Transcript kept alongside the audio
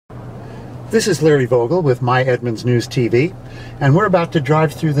This is Larry Vogel with My Edmonds News TV, and we're about to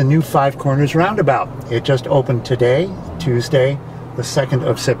drive through the new Five Corners Roundabout. It just opened today, Tuesday, the 2nd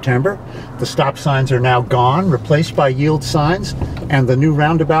of September. The stop signs are now gone, replaced by yield signs, and the new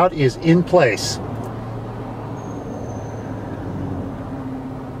roundabout is in place.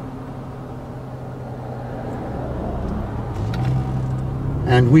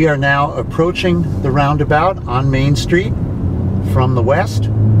 And we are now approaching the roundabout on Main Street from the west.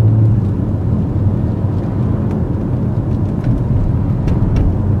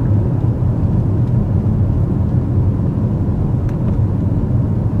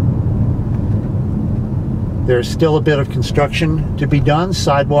 There's still a bit of construction to be done.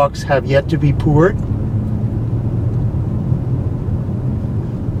 Sidewalks have yet to be poured.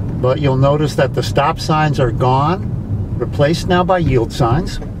 But you'll notice that the stop signs are gone, replaced now by yield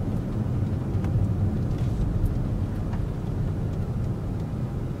signs.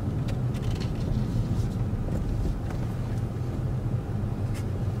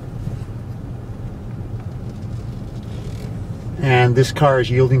 And this car is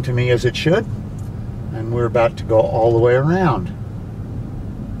yielding to me as it should. And we're about to go all the way around.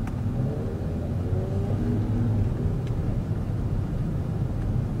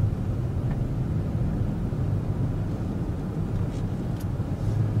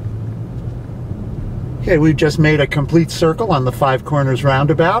 Okay, we've just made a complete circle on the Five Corners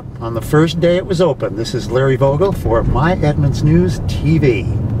Roundabout on the first day it was open. This is Larry Vogel for My Edmonds News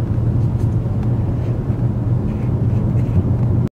TV.